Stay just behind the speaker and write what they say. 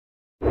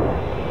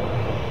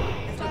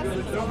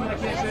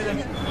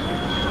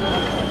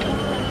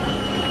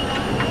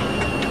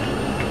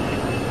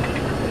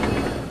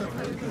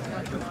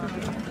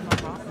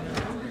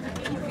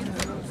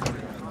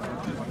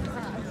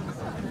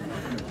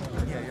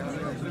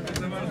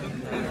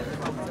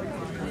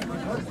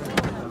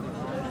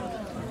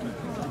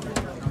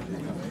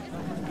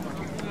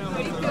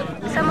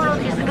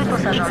Samolot jest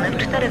wyposażony w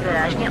 4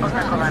 wyraźnie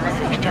oznakowane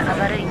wyjścia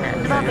awaryjne.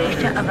 2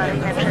 wyjścia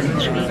awaryjne przez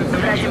drzwi.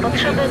 W razie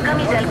potrzeby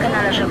kamizelkę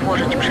należy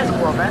włożyć przez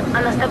głowę,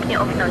 a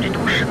następnie owinąć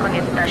dłuższy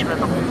koniec taśmy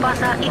wokół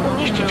pasa i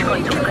umieścić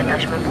końcówkę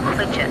taśmy w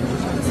uchwycie.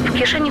 W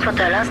kieszeni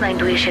fotela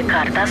znajduje się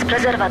karta z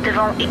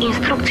prezerwatywą i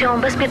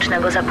instrukcją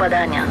bezpiecznego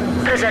zakładania.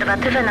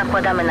 Prezerwatywę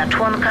nakładamy na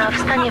członka w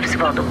stanie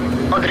wzwodu.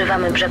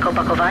 Odrywamy brzeg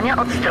opakowania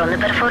od strony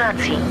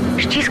perforacji.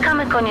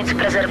 Ściskamy koniec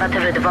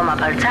prezerwatywy 2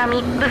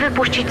 palcami, by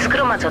wypuścić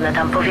zgromadzone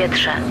tam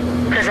powietrze.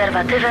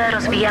 Prezerwatywę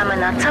rozwijamy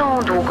na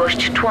całą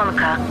długość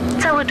członka,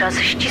 cały czas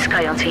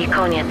ściskając jej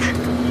koniec.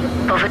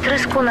 Po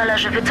wytrysku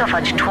należy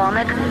wycofać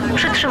członek,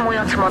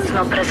 przytrzymując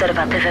mocno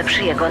prezerwatywę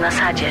przy jego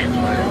nasadzie.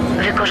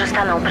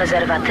 Wykorzystaną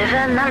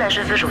prezerwatywę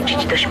należy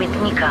wyrzucić do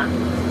śmietnika.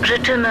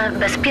 Życzymy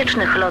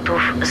bezpiecznych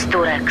lotów z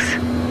Durex.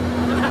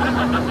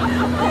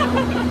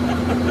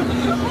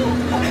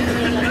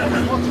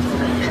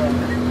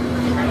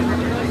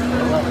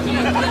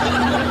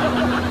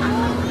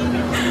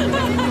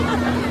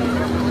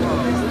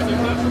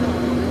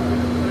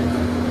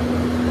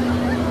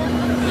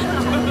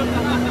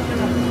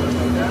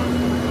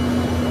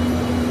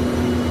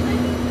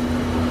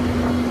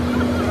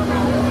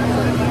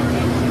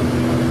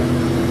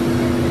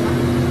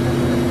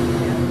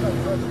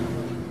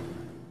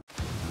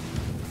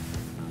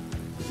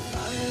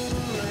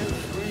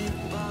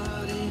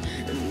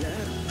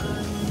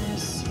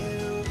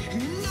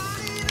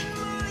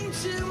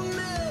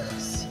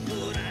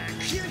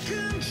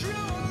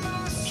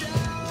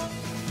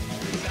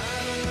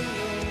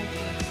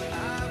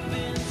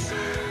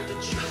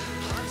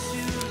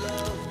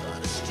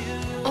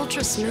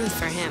 Ultra smooth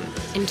for him,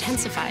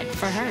 intensified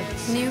for her.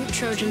 New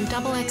Trojan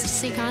Double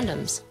Ecstasy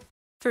Condoms.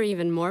 For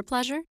even more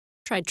pleasure,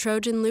 try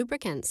Trojan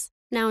Lubricants,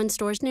 now in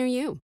stores near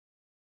you.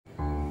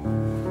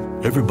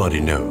 Everybody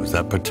knows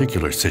that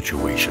particular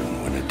situation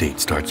when a date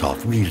starts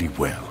off really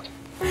well.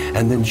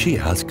 And then she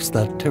asks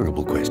that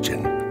terrible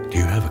question, do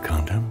you have a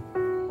condom?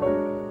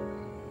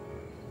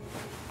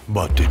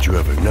 But did you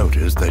ever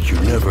notice that you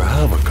never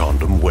have a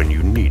condom when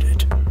you need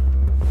it?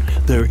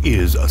 There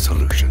is a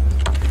solution.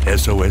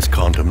 SOS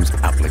Condoms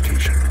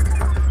application.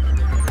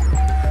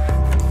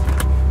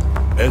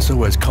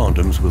 SOS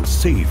Condoms will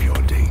save your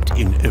date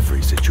in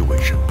every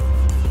situation.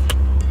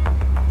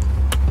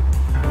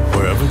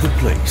 Wherever the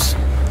place,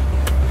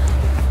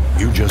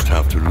 you just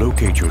have to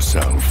locate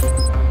yourself,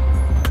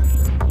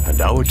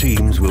 and our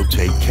teams will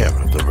take care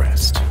of the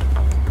rest.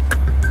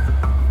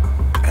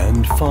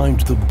 And find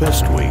the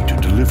best way to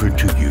deliver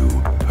to you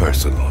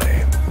personally.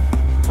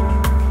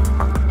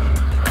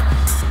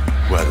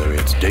 Whether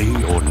it's day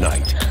or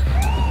night,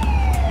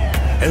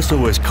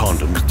 SOS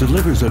Condoms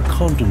delivers a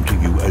condom to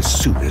you as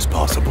soon as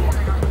possible.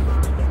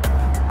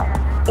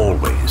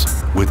 Always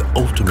with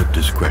ultimate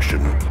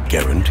discretion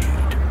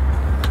guaranteed.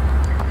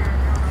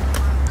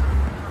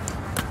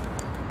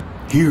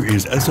 Here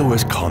is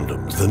SOS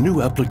Condoms, the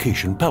new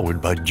application powered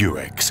by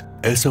Durex.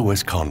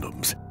 SOS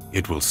Condoms.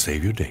 It will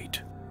save your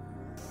date.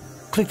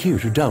 Click here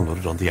to download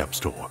it on the App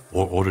Store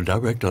or order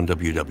direct on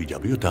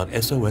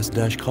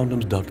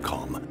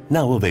www.sos-condoms.com.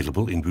 Now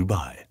available in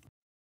Dubai.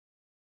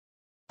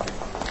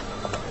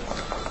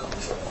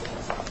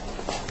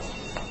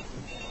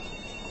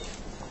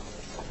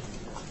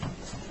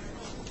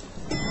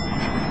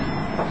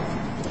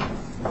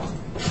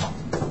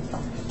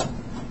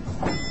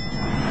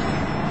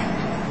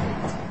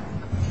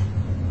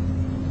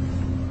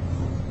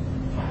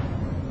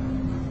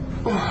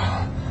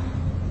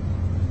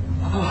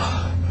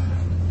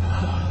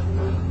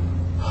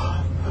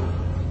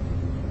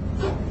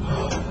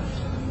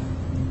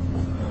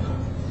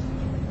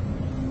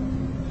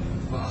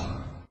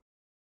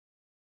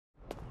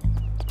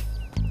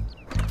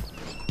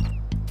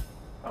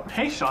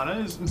 Hey,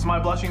 Shauna, is my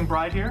blushing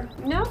bride here?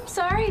 No,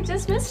 sorry,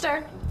 just missed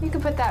her. You can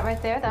put that right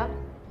there, though.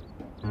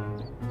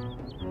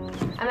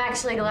 I'm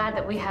actually glad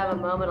that we have a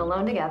moment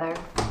alone together.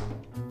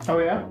 Oh,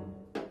 yeah?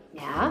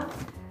 Yeah?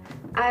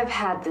 I've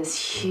had this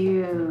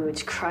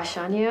huge crush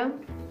on you.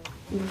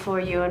 Before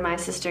you and my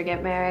sister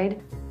get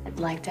married, I'd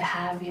like to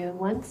have you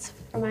once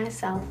for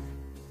myself.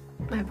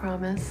 I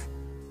promise.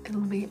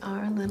 It'll be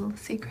our little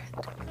secret.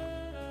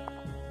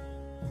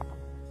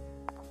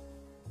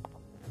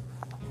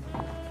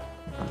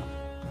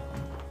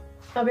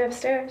 I'll be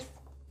upstairs.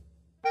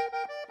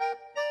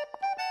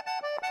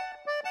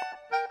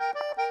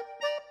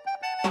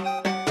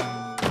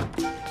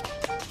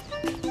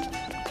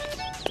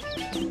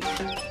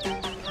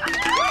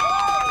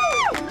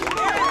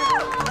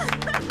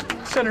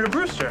 Senator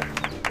Brewster.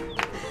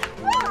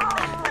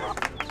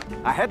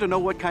 I had to know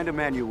what kind of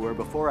man you were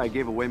before I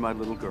gave away my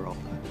little girl.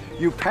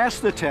 You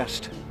passed the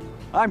test.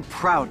 I'm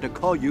proud to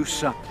call you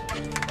son.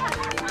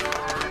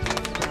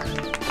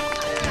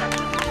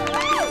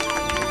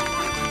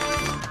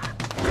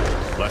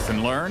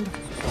 Lesson learned?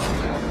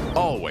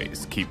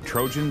 Always keep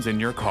Trojans in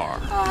your car.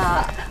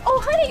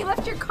 Oh, honey, you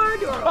left your car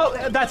door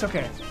open. Oh, that's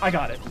okay. I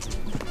got it.